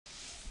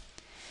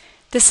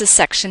This is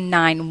section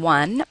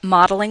 9.1,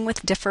 Modeling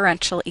with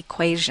Differential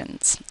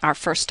Equations. Our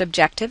first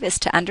objective is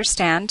to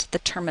understand the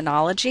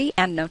terminology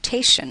and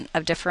notation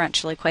of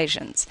differential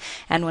equations.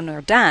 And when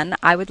we're done,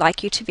 I would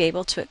like you to be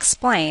able to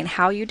explain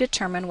how you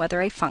determine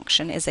whether a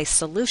function is a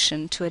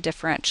solution to a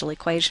differential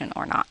equation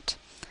or not.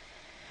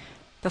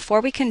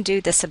 Before we can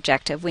do this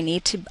objective, we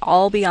need to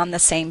all be on the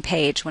same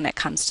page when it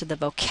comes to the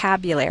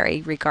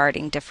vocabulary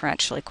regarding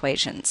differential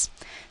equations.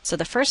 So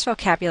the first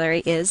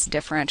vocabulary is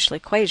differential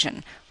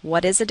equation.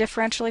 What is a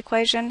differential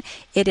equation?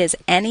 It is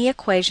any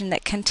equation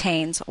that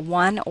contains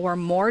one or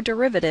more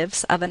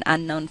derivatives of an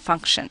unknown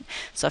function.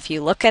 So if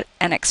you look at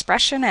an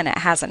expression and it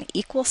has an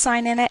equal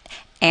sign in it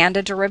and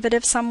a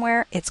derivative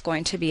somewhere, it's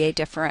going to be a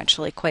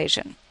differential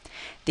equation.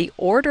 The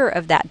order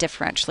of that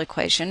differential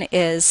equation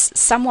is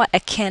somewhat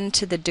akin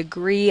to the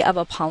degree of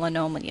a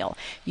polynomial.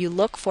 You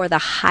look for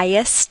the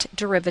highest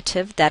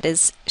derivative that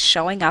is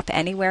showing up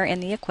anywhere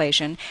in the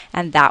equation,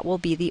 and that will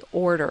be the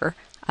order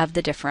of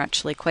the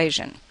differential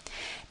equation.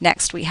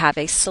 Next, we have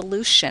a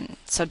solution.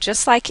 So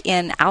just like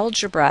in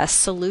algebra,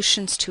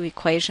 solutions to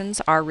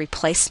equations are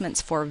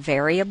replacements for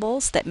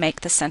variables that make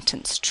the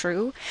sentence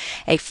true.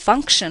 A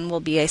function will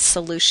be a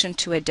solution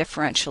to a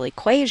differential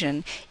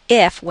equation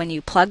if, when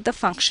you plug the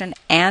function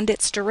and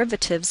its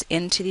derivatives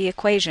into the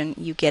equation,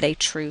 you get a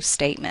true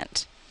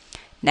statement.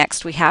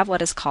 Next, we have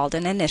what is called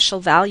an initial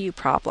value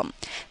problem.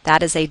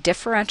 That is a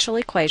differential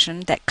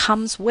equation that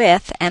comes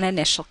with an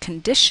initial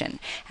condition.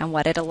 And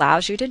what it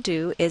allows you to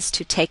do is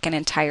to take an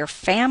entire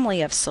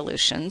family of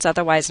solutions,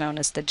 otherwise known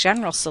as the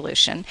general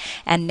solution,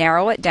 and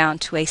narrow it down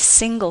to a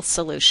single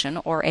solution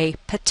or a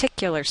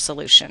particular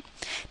solution.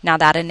 Now,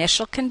 that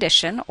initial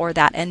condition or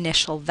that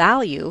initial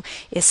value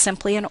is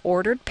simply an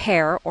ordered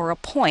pair or a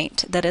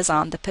point that is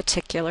on the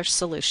particular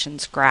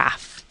solution's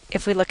graph.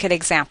 If we look at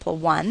example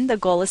 1, the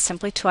goal is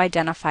simply to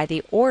identify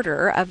the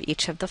order of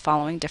each of the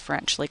following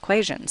differential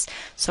equations.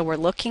 So we're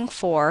looking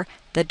for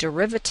the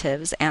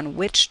derivatives and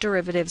which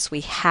derivatives we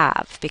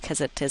have,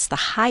 because it is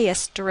the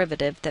highest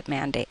derivative that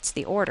mandates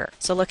the order.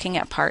 So looking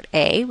at part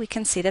A, we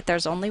can see that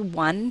there's only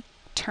one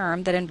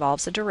term that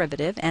involves a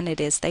derivative, and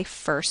it is the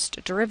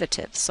first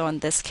derivative. So in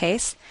this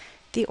case,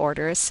 the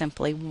order is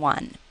simply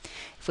 1.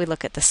 If we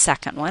look at the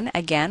second one,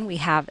 again, we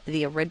have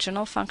the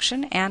original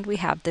function and we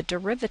have the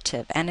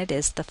derivative, and it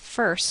is the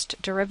first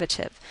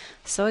derivative.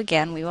 So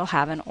again, we will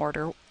have an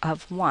order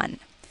of 1.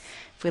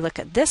 If we look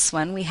at this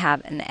one, we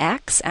have an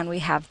x and we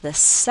have the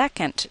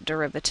second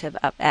derivative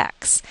of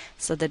x.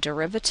 So the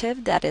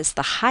derivative that is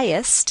the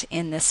highest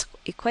in this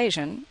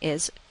equation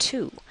is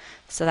 2.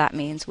 So that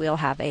means we'll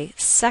have a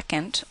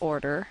second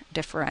order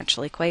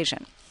differential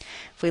equation.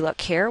 If we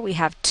look here, we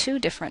have two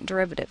different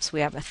derivatives.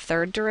 We have a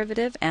third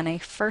derivative and a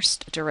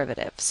first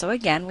derivative. So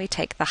again, we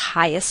take the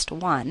highest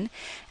one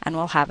and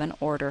we'll have an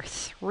order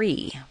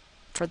 3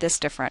 for this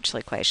differential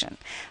equation.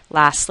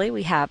 Lastly,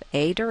 we have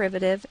a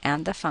derivative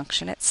and the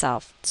function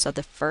itself. So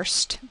the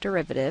first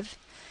derivative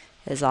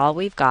is all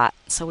we've got,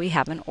 so we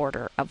have an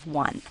order of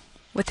 1.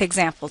 With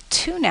example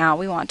 2 now,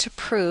 we want to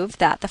prove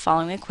that the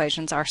following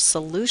equations are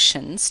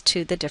solutions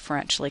to the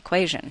differential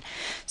equation.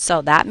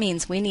 So that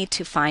means we need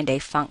to find a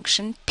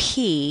function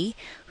p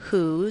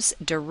whose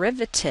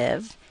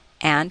derivative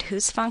and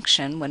whose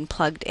function, when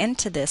plugged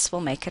into this, will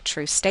make a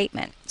true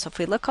statement. So if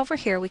we look over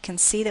here, we can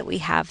see that we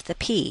have the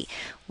p.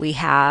 We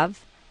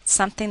have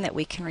something that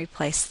we can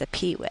replace the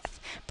p with.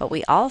 But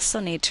we also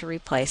need to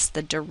replace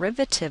the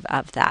derivative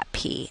of that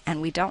p,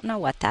 and we don't know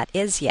what that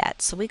is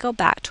yet. So we go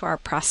back to our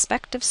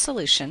prospective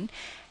solution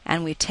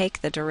and we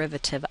take the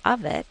derivative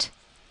of it,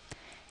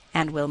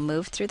 and we'll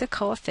move through the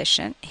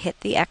coefficient, hit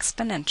the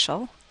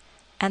exponential,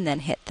 and then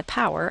hit the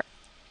power,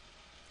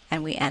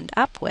 and we end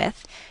up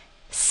with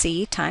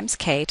c times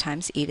k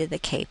times e to the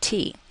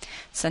kt.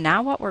 So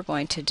now what we're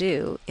going to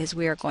do is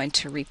we are going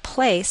to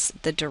replace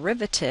the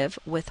derivative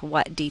with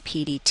what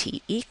dp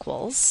dt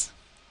equals.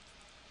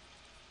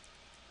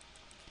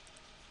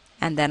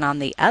 And then on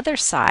the other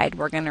side,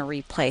 we're going to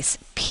replace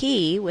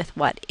p with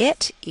what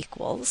it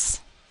equals.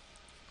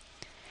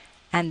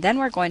 And then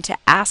we're going to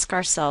ask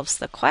ourselves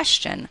the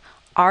question,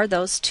 are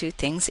those two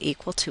things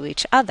equal to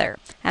each other?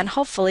 And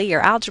hopefully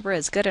your algebra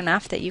is good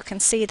enough that you can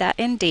see that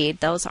indeed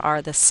those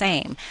are the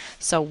same.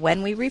 So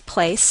when we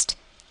replaced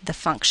the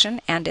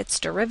function and its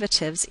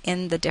derivatives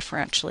in the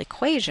differential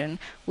equation,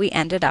 we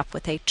ended up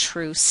with a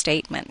true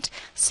statement.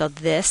 So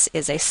this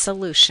is a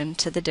solution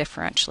to the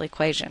differential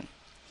equation.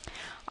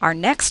 Our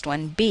next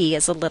one, B,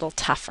 is a little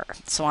tougher.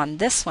 So on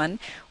this one,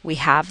 we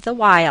have the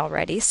y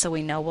already, so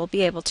we know we'll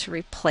be able to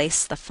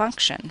replace the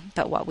function.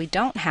 But what we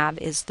don't have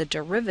is the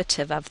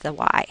derivative of the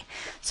y.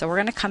 So we're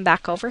going to come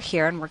back over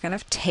here and we're going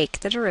to take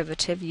the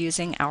derivative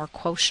using our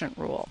quotient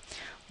rule.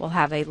 We'll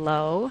have a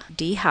low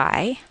d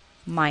high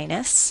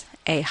minus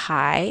a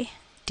high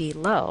d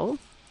low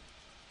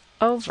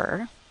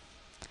over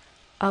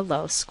a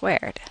low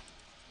squared.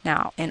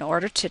 Now, in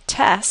order to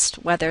test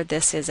whether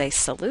this is a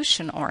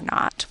solution or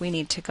not, we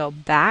need to go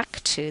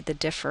back to the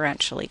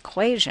differential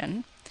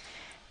equation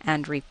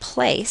and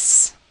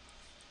replace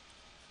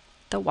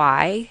the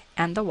y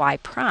and the y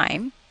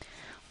prime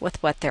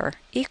with what they're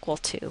equal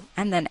to,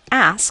 and then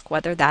ask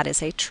whether that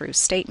is a true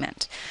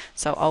statement.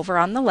 So over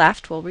on the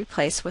left, we'll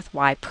replace with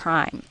y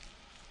prime.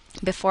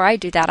 Before I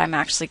do that, I'm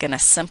actually going to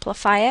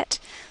simplify it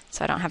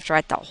so I don't have to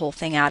write that whole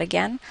thing out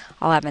again.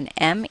 I'll have an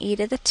m e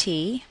to the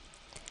t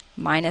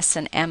minus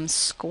an m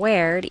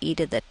squared e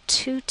to the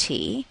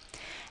 2t,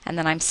 and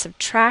then I'm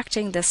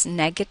subtracting this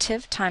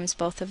negative times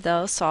both of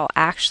those, so I'll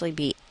actually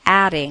be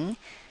adding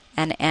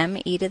an m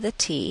e to the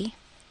t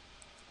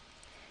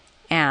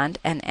and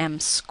an m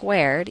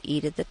squared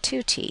e to the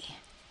 2t.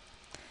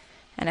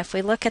 And if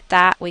we look at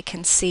that, we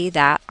can see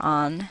that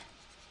on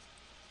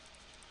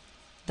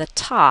the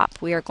top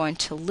we are going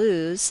to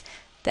lose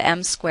the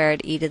m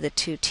squared e to the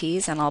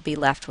 2t's, and I'll be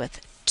left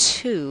with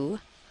 2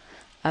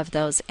 of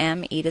those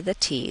m e to the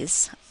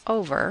t's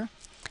over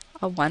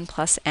a 1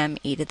 plus m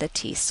e to the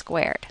t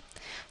squared.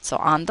 So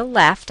on the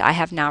left, I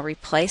have now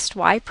replaced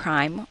y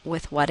prime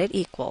with what it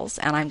equals,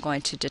 and I'm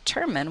going to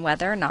determine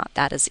whether or not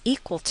that is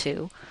equal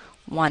to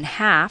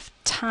 1/2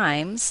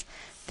 times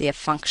the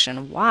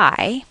function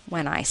y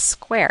when I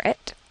square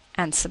it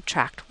and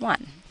subtract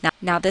 1.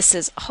 Now this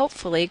is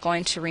hopefully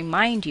going to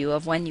remind you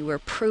of when you were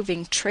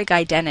proving trig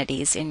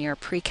identities in your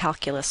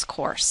pre-calculus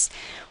course.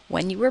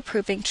 When you were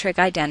proving trig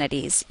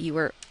identities, you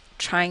were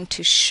trying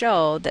to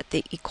show that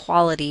the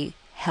equality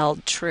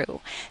held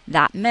true.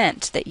 That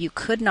meant that you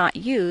could not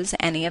use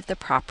any of the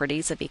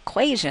properties of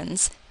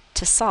equations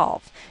to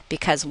solve,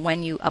 because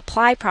when you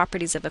apply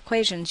properties of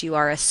equations, you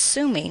are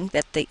assuming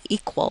that the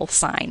equal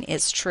sign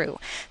is true.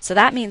 So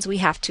that means we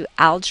have to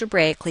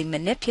algebraically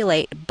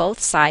manipulate both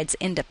sides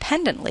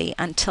independently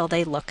until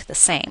they look the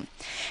same.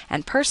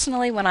 And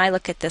personally, when I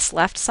look at this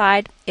left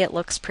side, it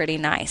looks pretty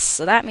nice.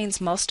 So that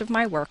means most of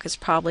my work is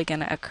probably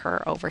going to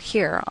occur over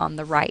here on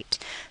the right.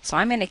 So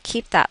I'm going to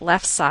keep that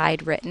left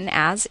side written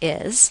as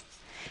is,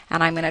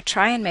 and I'm going to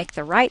try and make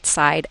the right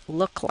side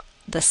look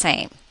the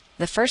same.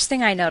 The first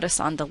thing I notice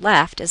on the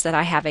left is that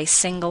I have a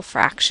single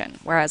fraction,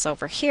 whereas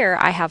over here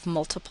I have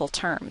multiple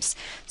terms.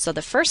 So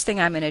the first thing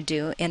I'm going to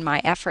do in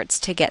my efforts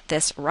to get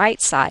this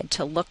right side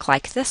to look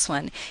like this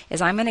one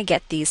is I'm going to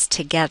get these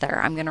together.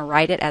 I'm going to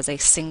write it as a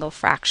single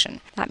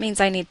fraction. That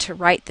means I need to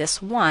write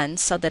this 1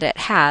 so that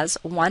it has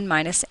 1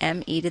 minus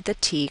m e to the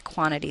t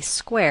quantity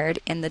squared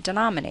in the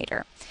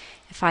denominator.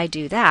 If I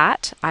do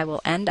that, I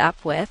will end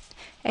up with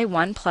a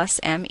 1 plus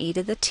m e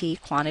to the t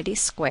quantity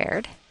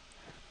squared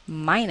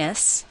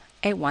minus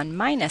a 1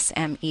 minus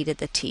m e to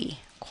the t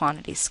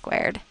quantity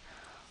squared,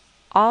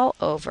 all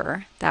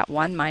over that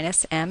 1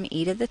 minus m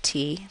e to the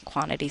t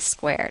quantity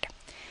squared.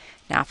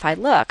 Now if I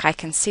look, I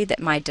can see that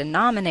my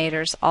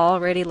denominator's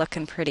already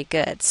looking pretty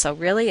good. So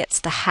really it's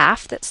the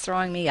half that's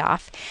throwing me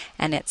off,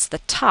 and it's the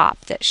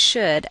top that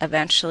should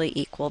eventually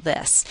equal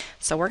this.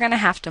 So we're going to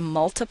have to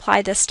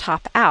multiply this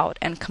top out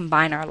and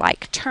combine our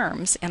like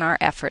terms in our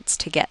efforts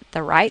to get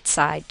the right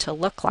side to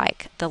look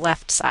like the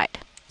left side.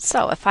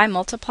 So if I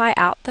multiply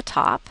out the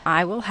top,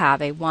 I will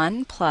have a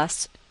 1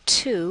 plus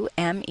 2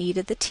 m e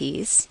to the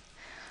t's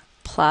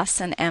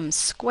plus an m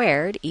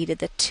squared e to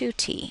the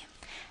 2t.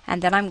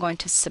 And then I'm going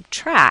to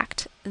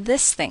subtract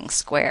this thing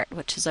squared,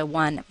 which is a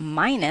 1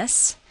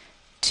 minus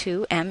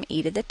 2 m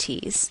e to the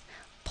t's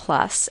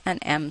plus an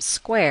m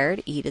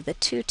squared e to the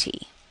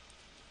 2t.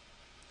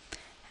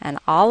 And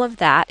all of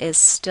that is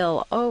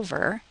still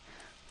over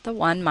the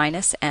 1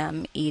 minus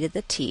m e to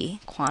the t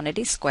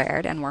quantity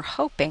squared, and we're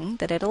hoping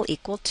that it'll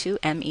equal 2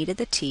 m e to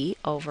the t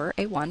over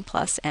a 1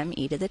 plus m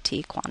e to the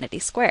t quantity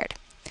squared.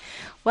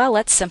 Well,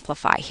 let's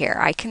simplify here.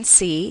 I can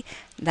see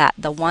that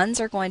the 1's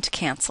are going to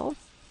cancel.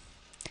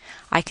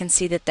 I can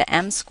see that the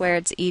m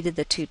squareds e to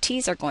the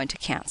 2t's are going to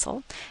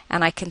cancel,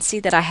 and I can see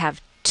that I have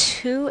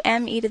 2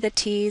 m e to the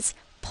t's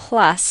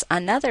plus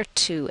another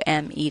 2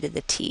 m e to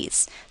the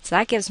t's. So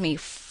that gives me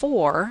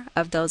 4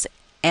 of those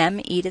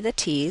m e to the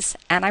t's,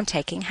 and I'm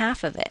taking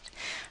half of it.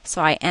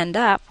 So I end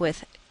up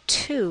with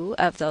 2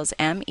 of those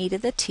m e to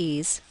the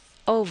t's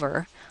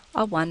over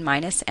a 1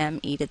 minus m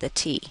e to the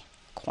t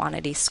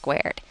quantity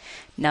squared.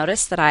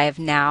 Notice that I have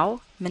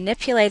now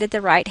manipulated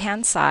the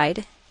right-hand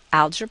side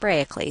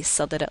algebraically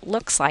so that it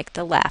looks like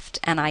the left,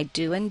 and I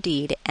do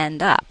indeed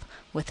end up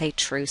with a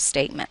true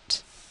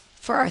statement.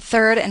 For our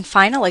third and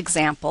final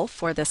example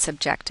for this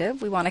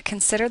objective, we want to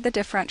consider the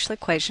differential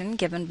equation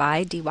given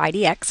by dy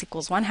dx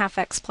equals 1/2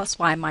 x plus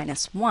y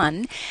minus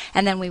 1,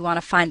 and then we want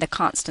to find the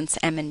constants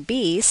m and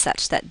b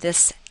such that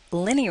this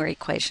linear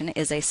equation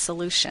is a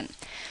solution.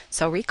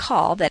 So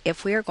recall that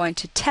if we are going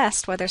to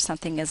test whether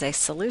something is a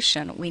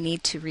solution, we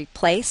need to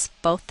replace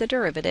both the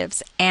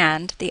derivatives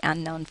and the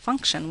unknown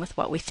function with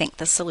what we think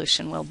the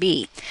solution will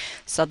be.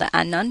 So the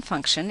unknown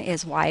function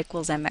is y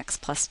equals mx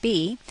plus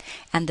b,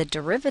 and the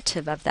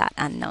derivative of that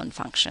unknown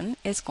function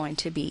is going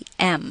to be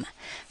m.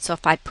 So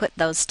if I put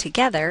those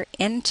together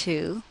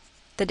into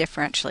the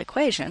differential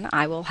equation,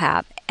 I will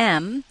have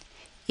m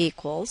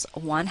equals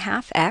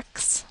 1/2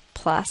 x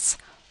plus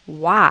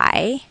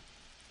y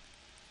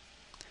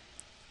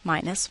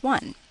minus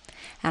 1.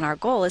 And our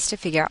goal is to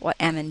figure out what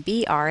m and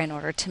b are in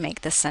order to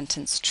make this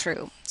sentence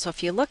true. So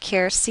if you look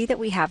here, see that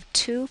we have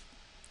two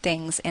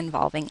things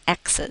involving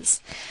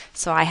x's.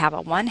 So I have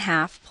a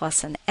 1/2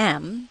 plus an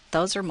m,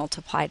 those are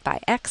multiplied by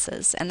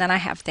x's, and then I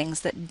have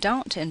things that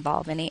don't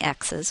involve any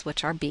x's,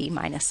 which are b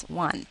minus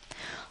 1.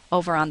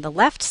 Over on the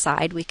left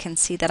side, we can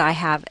see that I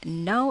have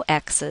no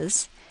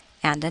x's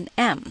and an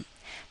m.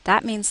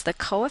 That means the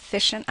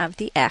coefficient of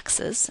the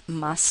x's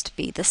must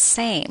be the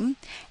same,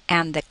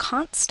 and the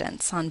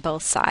constants on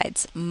both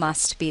sides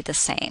must be the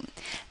same.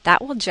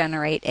 That will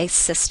generate a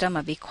system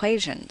of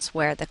equations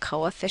where the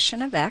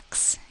coefficient of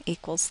x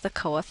equals the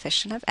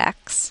coefficient of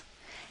x,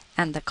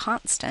 and the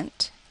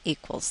constant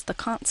equals the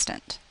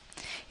constant.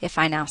 If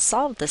I now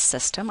solve this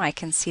system, I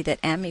can see that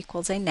m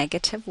equals a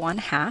negative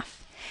 1/2,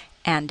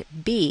 and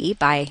b,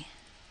 by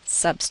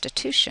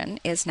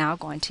substitution, is now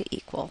going to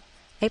equal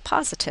a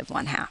positive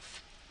 1/2.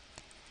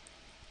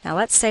 Now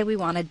let's say we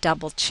want to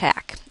double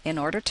check. In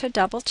order to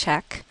double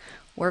check,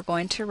 we're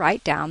going to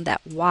write down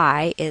that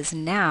y is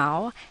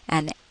now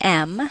an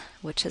m,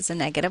 which is a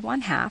negative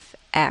 1/2,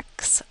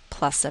 x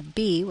plus a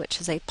b, which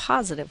is a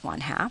positive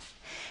 1/2,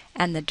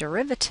 and the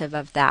derivative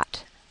of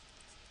that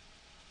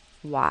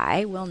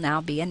y will now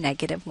be a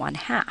negative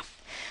 1/2.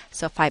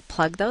 So if I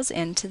plug those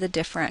into the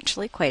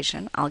differential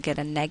equation, I'll get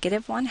a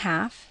negative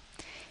 1/2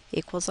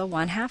 equals a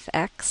 1/2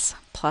 x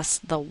plus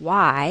the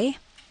y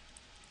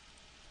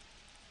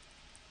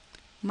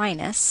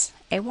minus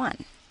a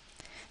 1.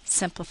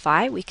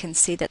 Simplify, we can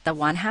see that the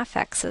 1/2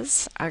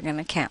 x's are going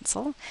to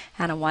cancel,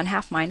 and a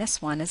 1/2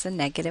 minus 1 is a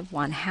negative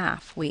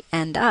 1/2. We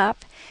end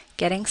up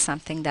getting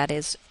something that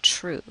is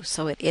true.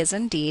 So it is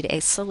indeed a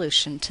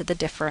solution to the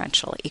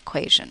differential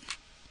equation.